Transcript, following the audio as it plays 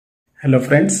Hello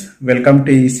friends, welcome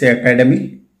to EC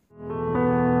Academy.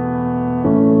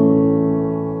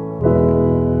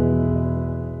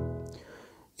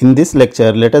 In this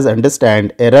lecture, let us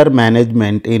understand error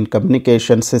management in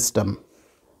communication system.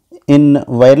 In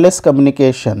wireless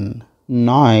communication,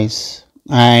 noise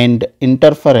and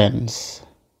interference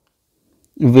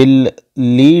will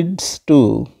leads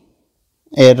to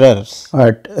errors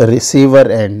at receiver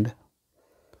end.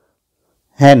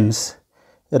 Hence,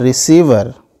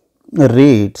 receiver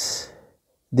reads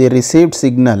the received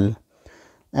signal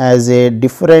as a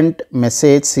different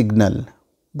message signal.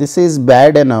 This is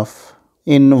bad enough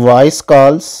in voice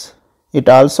calls. It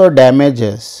also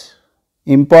damages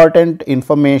important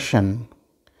information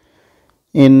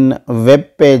in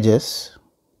web pages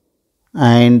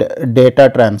and data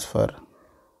transfer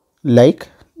like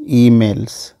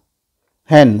emails.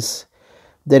 Hence,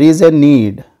 there is a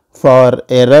need for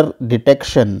error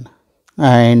detection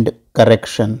and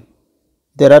correction.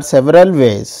 There are several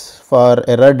ways for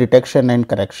error detection and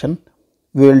correction.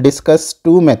 We will discuss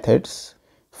two methods.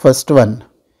 First one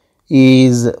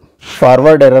is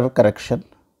forward error correction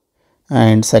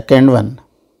and second one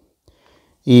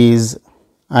is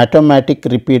automatic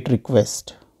repeat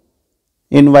request.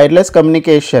 In wireless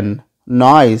communication,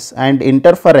 noise and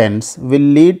interference will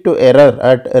lead to error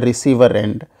at receiver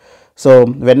end. So,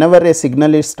 whenever a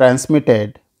signal is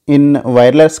transmitted in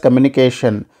wireless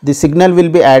communication, the signal will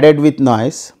be added with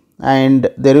noise and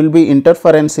there will be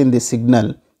interference in the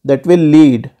signal that will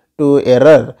lead to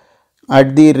error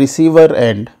at the receiver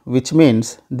end, which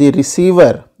means the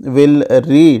receiver will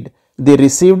read the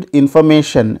received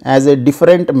information as a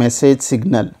different message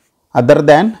signal other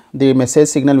than the message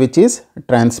signal which is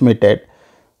transmitted.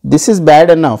 This is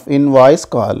bad enough in voice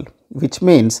call, which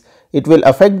means it will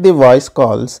affect the voice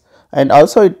calls and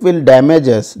also it will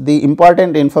damages the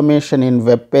important information in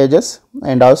web pages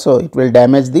and also it will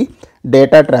damage the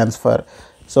data transfer.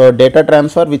 So, data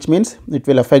transfer, which means it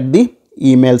will affect the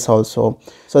emails also.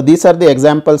 So, these are the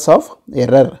examples of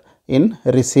error in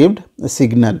received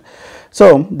signal.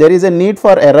 So, there is a need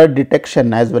for error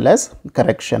detection as well as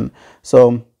correction.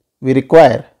 So, we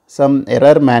require some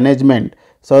error management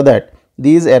so that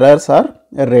these errors are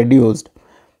reduced.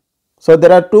 So,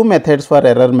 there are two methods for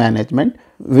error management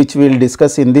which we will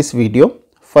discuss in this video.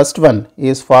 First one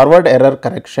is forward error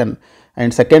correction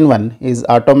and second one is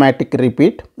automatic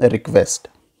repeat request.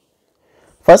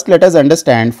 First, let us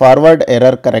understand forward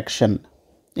error correction.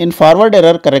 In forward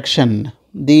error correction,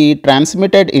 the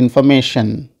transmitted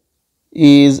information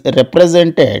is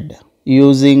represented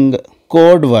using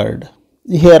code word.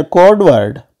 Here code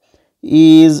word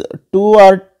is 2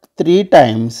 or 3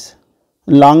 times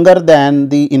longer than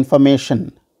the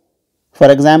information. For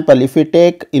example, if we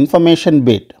take information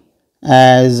bit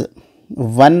as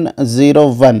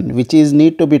 101 which is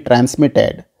need to be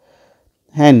transmitted,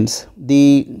 hence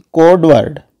the code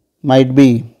word might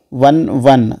be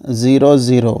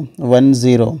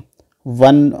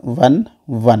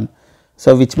 1100101111.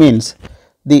 So, which means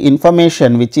the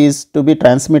information which is to be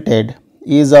transmitted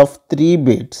is of 3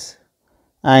 bits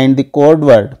and the code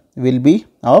word will be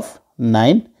of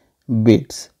 9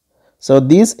 bits. So,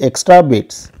 these extra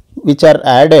bits which are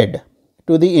added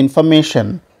to the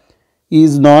information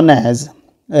is known as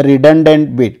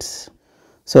redundant bits.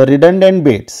 So, redundant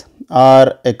bits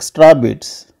are extra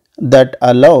bits that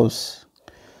allows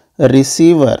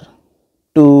receiver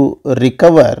to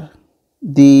recover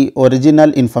the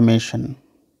original information.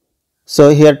 So,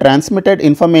 here transmitted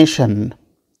information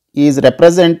is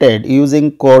represented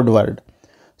using code word.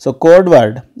 So, code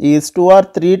word is 2 or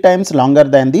 3 times longer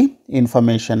than the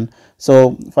information.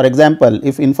 So, for example,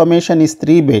 if information is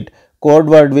 3 bit, code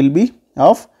word will be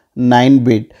of 9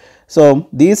 bit. So,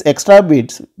 these extra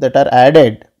bits that are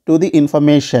added to the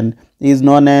information is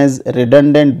known as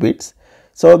redundant bits.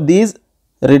 So, these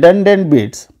redundant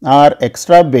bits are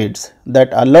extra bits that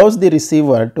allows the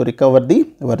receiver to recover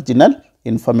the original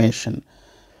information.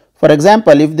 For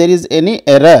example, if there is any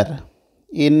error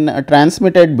in a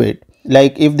transmitted bit,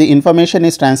 like if the information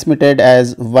is transmitted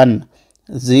as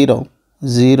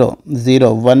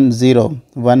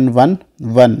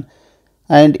 1000101111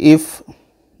 and if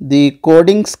the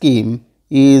coding scheme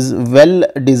is well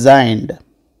designed,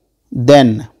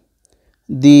 then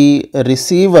the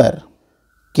receiver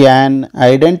can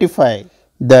identify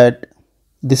that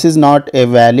this is not a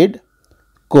valid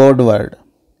code word.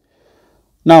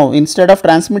 Now, instead of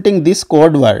transmitting this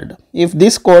code word, if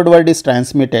this code word is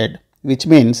transmitted, which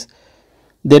means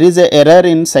there is an error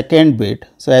in second bit.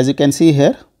 So, as you can see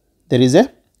here, there is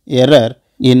a error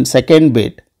in second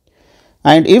bit,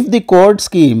 and if the code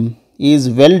scheme is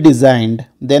well designed,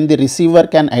 then the receiver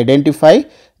can identify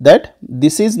that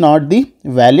this is not the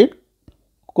valid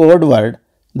code word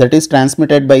that is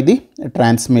transmitted by the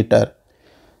transmitter.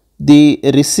 The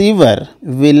receiver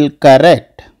will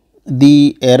correct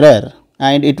the error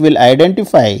and it will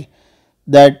identify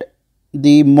that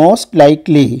the most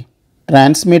likely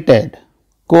transmitted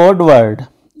code word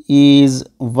is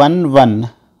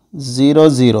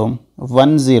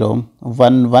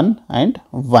 11001011 and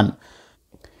 1.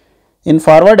 In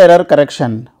forward error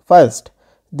correction, first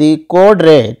the code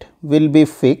rate will be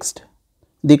fixed.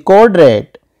 The code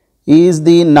rate is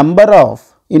the number of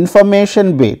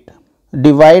information bit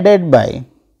divided by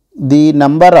the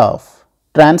number of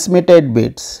transmitted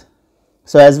bits.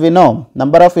 So, as we know,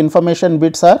 number of information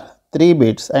bits are 3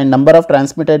 bits and number of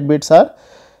transmitted bits are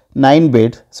 9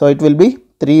 bits. So, it will be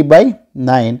 3 by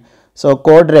 9. So,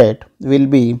 code rate will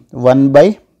be 1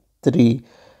 by 3.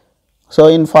 So,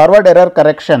 in forward error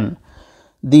correction,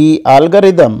 the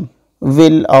algorithm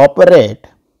will operate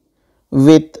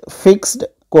with fixed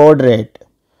code rate.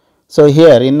 So,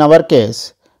 here in our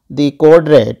case, the code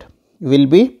rate will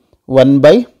be 1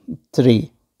 by 3.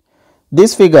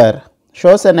 This figure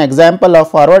shows an example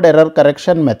of forward error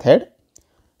correction method.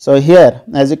 So, here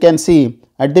as you can see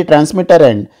at the transmitter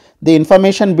end, the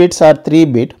information bits are 3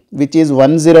 bit, which is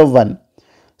 101.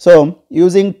 So,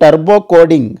 using turbo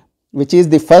coding, which is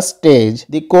the first stage,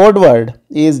 the code word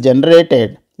is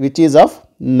generated which is of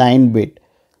 9 bit.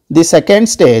 The second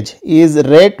stage is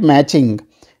rate matching.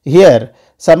 Here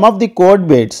some of the code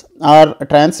bits are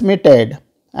transmitted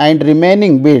and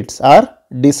remaining bits are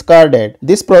discarded.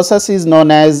 This process is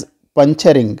known as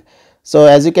puncturing. So,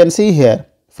 as you can see here,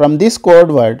 from this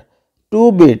code word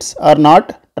 2 bits are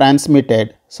not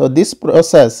transmitted. So, this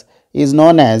process is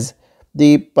known as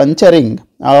the puncturing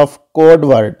of code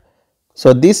word.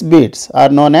 So, these bits are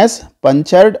known as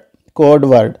punctured code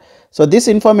word. So, this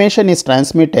information is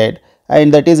transmitted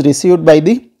and that is received by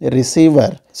the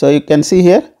receiver. So, you can see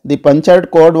here the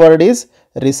punctured code word is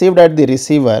received at the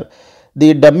receiver.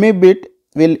 The dummy bit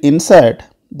will insert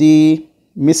the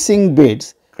missing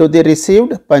bits to the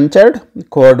received punctured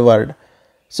code word.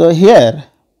 So, here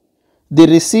the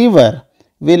receiver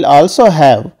will also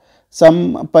have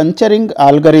some puncturing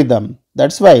algorithm.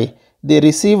 That is why the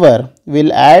receiver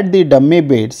will add the dummy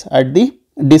bits at the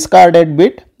discarded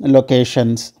bit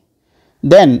locations.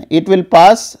 Then it will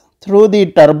pass through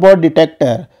the turbo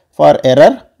detector for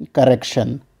error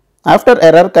correction. After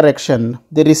error correction,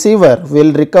 the receiver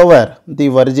will recover the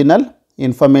original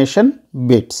information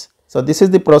bits. So, this is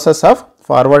the process of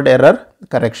forward error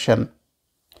correction.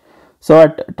 So,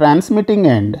 at transmitting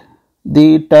end,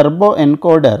 the turbo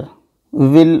encoder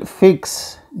will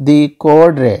fix the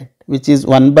code rate, which is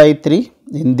 1 by 3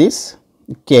 in this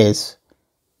case.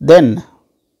 Then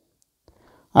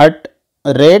at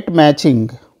rate matching,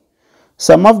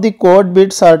 some of the code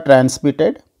bits are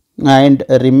transmitted and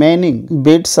remaining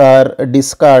bits are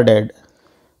discarded.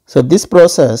 So, this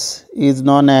process is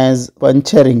known as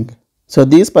puncturing. So,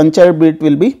 these punctured bit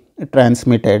will be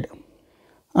transmitted.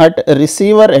 At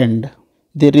receiver end,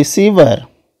 the receiver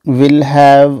will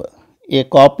have a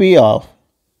copy of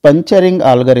puncturing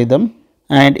algorithm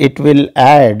and it will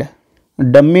add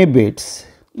dummy bits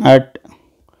at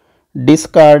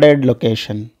discarded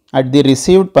location at the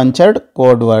received punctured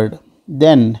code word.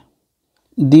 Then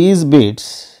these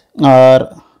bits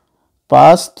are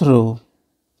passed through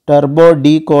turbo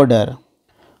decoder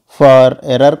for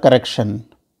error correction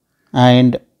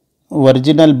and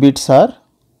original bits are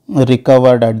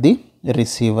recovered at the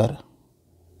receiver.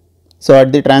 So,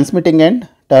 at the transmitting end,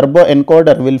 turbo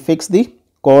encoder will fix the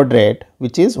code rate,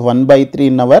 which is 1 by 3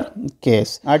 in our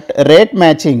case. At rate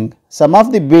matching, some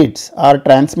of the bits are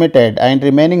transmitted and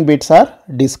remaining bits are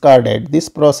discarded. This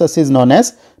process is known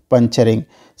as puncturing.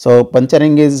 So,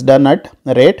 puncturing is done at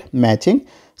rate matching.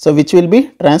 So, which will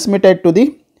be transmitted to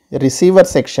the receiver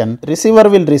section. Receiver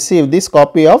will receive this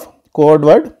copy of code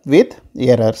word with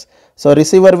errors. So,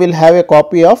 receiver will have a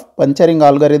copy of puncturing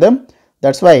algorithm.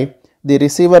 That is why the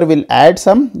receiver will add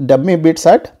some dummy bits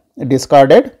at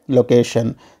discarded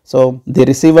location. So, the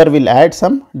receiver will add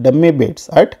some dummy bits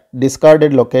at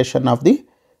discarded location of the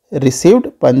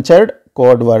received punctured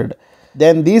code word.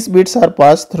 Then these bits are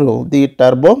passed through the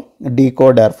turbo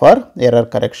decoder for error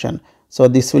correction. So,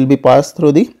 this will be passed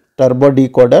through the turbo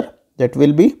decoder that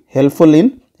will be helpful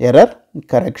in error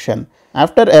correction.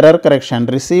 After error correction,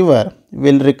 receiver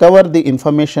will recover the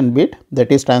information bit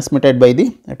that is transmitted by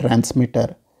the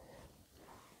transmitter.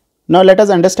 Now, let us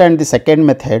understand the second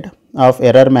method of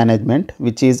error management,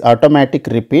 which is automatic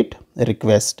repeat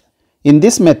request. In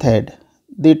this method,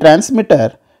 the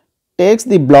transmitter takes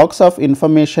the blocks of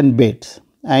information bits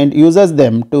and uses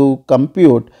them to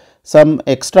compute some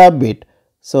extra bit.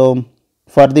 So,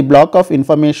 for the block of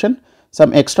information,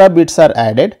 some extra bits are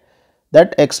added.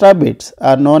 That extra bits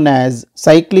are known as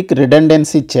cyclic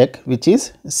redundancy check, which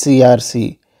is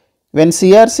CRC. When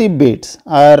CRC bits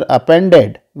are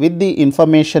appended with the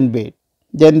information bit,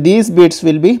 then these bits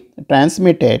will be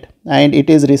transmitted and it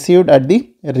is received at the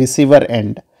receiver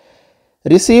end.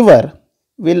 Receiver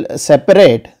will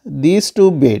separate these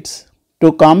two bits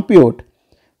to compute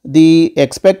the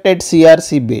expected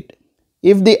CRC bit.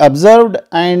 If the observed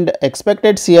and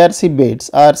expected CRC bits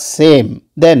are same,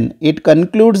 then it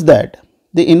concludes that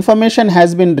the information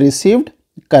has been received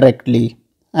correctly,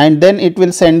 and then it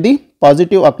will send the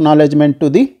positive acknowledgement to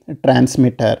the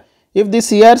transmitter. If the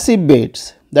CRC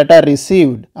bits that are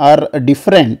received are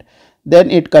different, then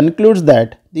it concludes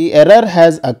that the error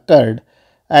has occurred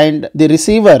and the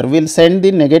receiver will send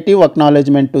the negative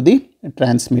acknowledgement to the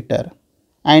transmitter,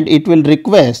 and it will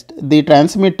request the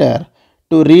transmitter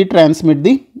to retransmit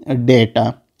the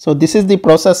data. So this is the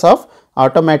process of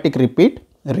automatic repeat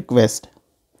request.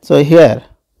 So here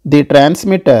the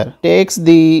transmitter takes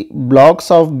the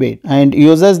blocks of bits and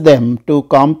uses them to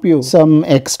compute some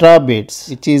extra bits,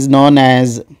 which is known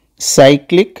as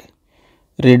cyclic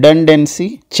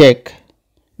redundancy check,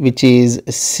 which is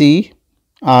CRC.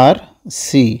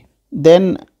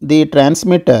 Then the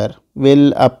transmitter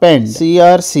will append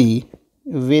CRC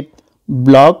with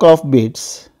block of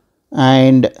bits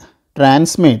and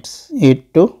transmits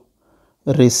it to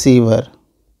receiver.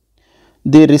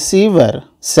 The receiver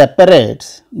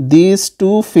separates these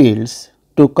two fields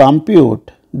to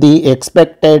compute the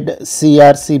expected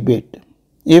CRC bit.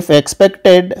 If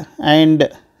expected and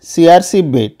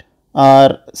CRC bit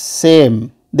are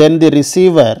same, then the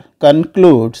receiver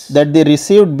concludes that the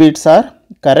received bits are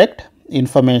correct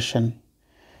information,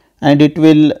 and it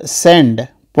will send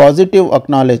positive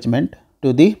acknowledgement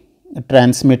to the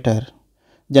transmitter.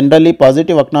 Generally,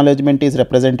 positive acknowledgement is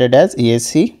represented as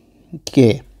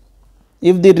ACK.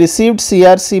 If the received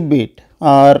CRC bit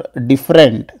are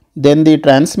different, then the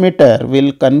transmitter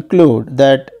will conclude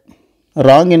that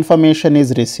wrong information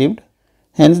is received.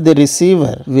 Hence, the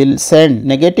receiver will send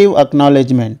negative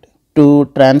acknowledgement to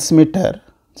transmitter.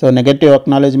 So, negative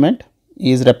acknowledgement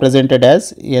is represented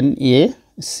as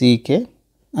NACK,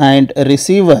 and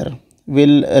receiver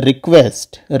will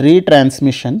request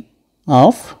retransmission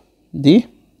of the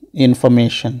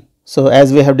information. So,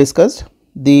 as we have discussed,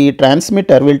 the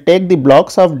transmitter will take the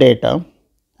blocks of data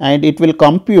and it will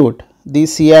compute the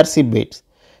CRC bits.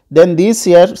 Then these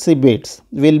CRC bits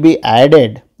will be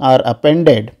added or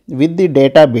appended with the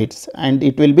data bits and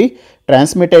it will be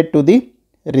transmitted to the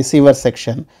receiver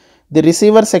section. The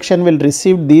receiver section will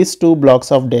receive these two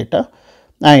blocks of data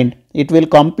and it will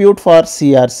compute for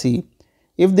CRC.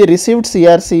 If the received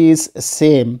CRC is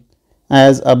same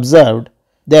as observed,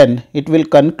 then it will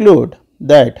conclude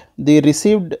that the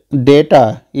received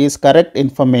data is correct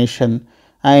information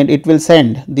and it will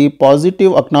send the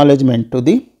positive acknowledgement to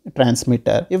the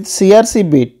transmitter. If CRC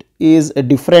bit is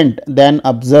different than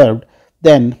observed,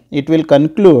 then it will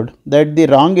conclude that the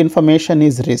wrong information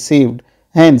is received.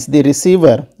 Hence, the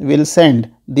receiver will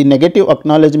send the negative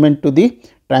acknowledgement to the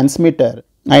transmitter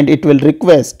and it will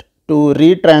request to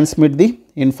retransmit the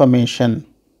information.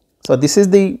 So, this is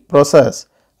the process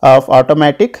of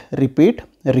automatic repeat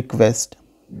request.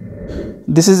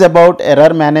 This is about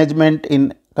error management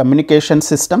in communication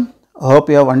system. I hope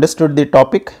you have understood the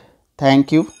topic.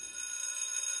 Thank you.